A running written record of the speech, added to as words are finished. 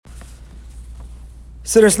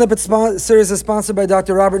Series is sponsored by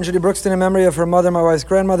Dr. Robert and Judy Brookston in memory of her mother, my wife's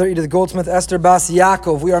grandmother, Edith Goldsmith, Esther Bas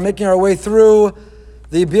Yaakov. We are making our way through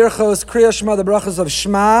the Birchos Kriya Shema, the brachas of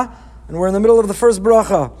Shema, and we're in the middle of the first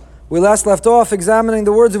bracha. We last left off examining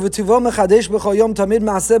the words of V'tuvo mechadesh b'chol yom tamid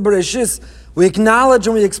ma'aseh bereshis. We acknowledge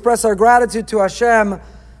and we express our gratitude to Hashem,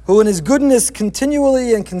 who in His goodness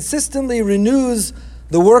continually and consistently renews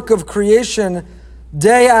the work of creation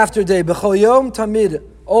day after day. B'chol yom tamid,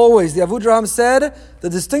 always. The Avudraham said the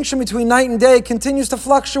distinction between night and day continues to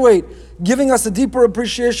fluctuate, giving us a deeper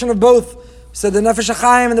appreciation of both. Said the Nefesh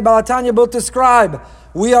HaChaim and the Baal HaTanya both describe,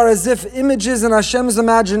 we are as if images in Hashem's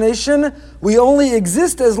imagination. We only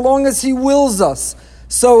exist as long as He wills us.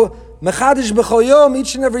 So, Mechadish B'chol Yom,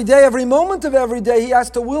 each and every day, every moment of every day, He has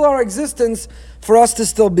to will our existence for us to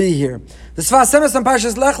still be here. The Sfas Emes on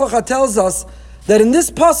Parshas Lech Lecha tells us that in this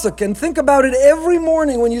pasuk, and think about it every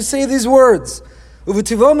morning when you say these words,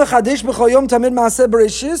 God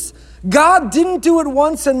didn't do it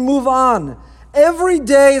once and move on. Every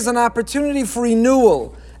day is an opportunity for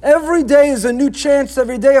renewal. Every day is a new chance.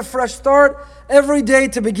 Every day a fresh start. Every day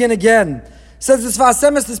to begin again. Says this Sfas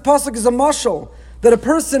Emes, this pasuk is a mashal that a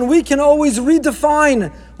person, we can always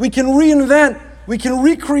redefine, we can reinvent, we can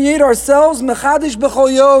recreate ourselves. Mechadish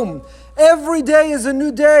b'chol yom. Every day is a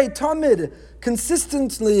new day. Tamid,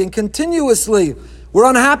 consistently and continuously. We're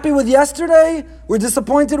unhappy with yesterday. We're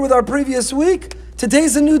disappointed with our previous week.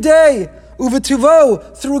 Today's a new day.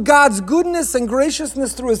 Uvetuvo, through God's goodness and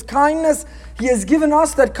graciousness, through His kindness, He has given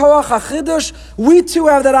us that koach hachidush. We too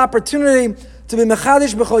have that opportunity to be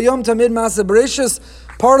mechadish b'chol yom tamid ma'aseh bereshis.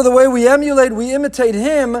 Part of the way we emulate, we imitate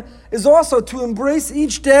Him, is also to embrace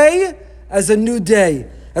each day as a new day,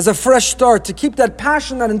 as a fresh start, to keep that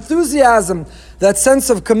passion, that enthusiasm, that sense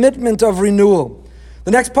of commitment, of renewal.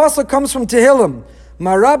 The next pasuk comes from Tehillim.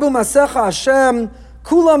 Marabu masecha Hashem,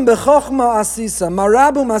 kulam bechachma asisa.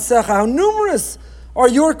 Marabu masecha. How numerous are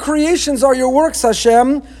your creations, are your works,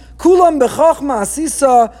 Hashem. Kulam bechachma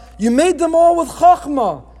asisa. You made them all with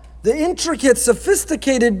chachma. The intricate,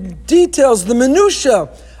 sophisticated details, the minutiae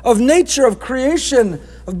of nature, of creation,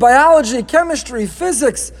 of biology, chemistry,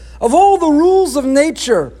 physics, of all the rules of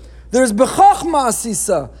nature. There's bechachma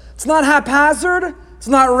asisa. It's not haphazard. It's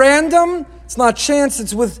not random. It's not chance.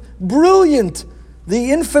 It's with brilliant,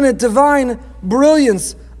 the infinite divine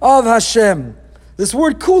brilliance of Hashem. This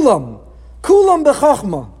word kulam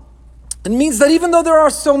bechachma, it means that even though there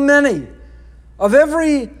are so many, of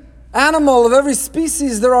every animal, of every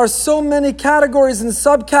species, there are so many categories and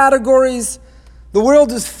subcategories, the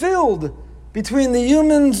world is filled between the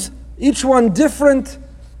humans, each one different,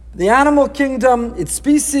 the animal kingdom, its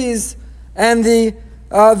species, and the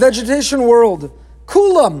vegetation world.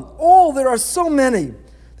 Kulam, all, there are so many.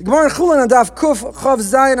 The Gemara in Chulin Adaf Kuf Chav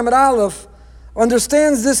Zayin Amar Aleph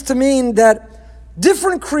understands this to mean that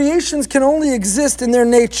different creations can only exist in their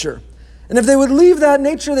nature. And if they would leave that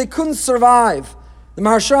nature, they couldn't survive. The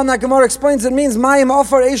Maharsha in that Gemara explains it means Mayim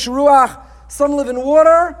Afar Eish Ruach. Some live in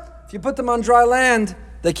water. If you put them on dry land,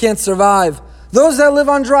 they can't survive. Those that live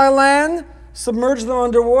on dry land, submerge them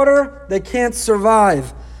underwater, they can't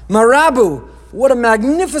survive. Marabu, what a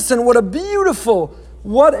magnificent, what a beautiful,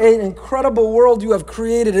 what an incredible world you have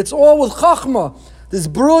created. It's all with chachma. There's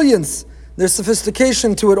brilliance, there's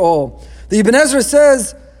sophistication to it all. The Ibn Ezra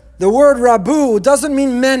says the word rabu doesn't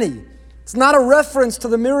mean many. It's not a reference to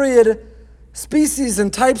the myriad species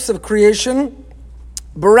and types of creation,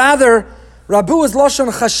 but rather, rabu is lashon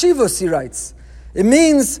chashivos, he writes. It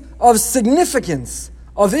means of significance,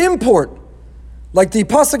 of import. Like the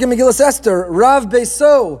pasuk in Megillas Esther, Rav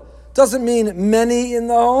Beiso, doesn't mean many in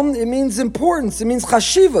the home, it means importance, it means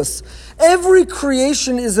chashivos. Every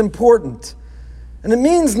creation is important. And it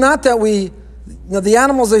means not that the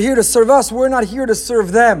animals are here to serve us, we're not here to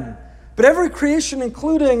serve them. But every creation,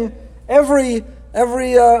 including every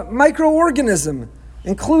microorganism,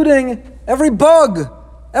 including every bug,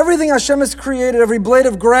 everything Hashem has created, every blade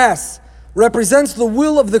of grass, represents the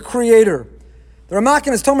will of the Creator. The Ramak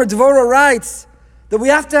in his Tomer Dvorah writes that we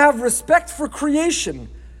have to have respect for creation,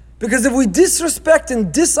 because if we disrespect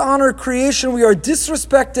and dishonor creation, we are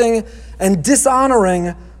disrespecting and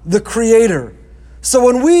dishonoring the Creator. So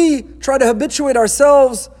when we try to habituate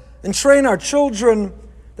ourselves and train our children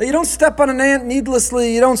that you don't step on an ant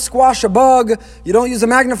needlessly, you don't squash a bug, you don't use a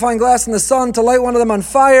magnifying glass in the sun to light one of them on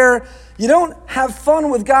fire, you don't have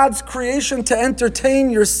fun with God's creation to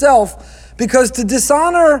entertain yourself, because to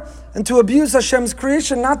dishonor and to abuse Hashem's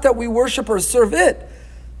creation, not that we worship or serve it.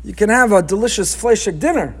 You can have a delicious fleishik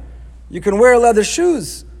dinner. You can wear leather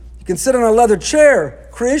shoes. You can sit on a leather chair.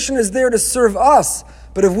 Creation is there to serve us.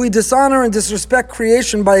 But if we dishonor and disrespect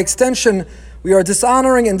creation, by extension, we are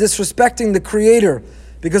dishonoring and disrespecting the Creator,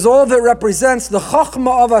 because all of it represents the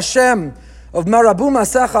Chachma of Hashem, of Marabu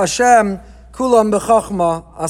Masech Hashem, Kulam B'Chachma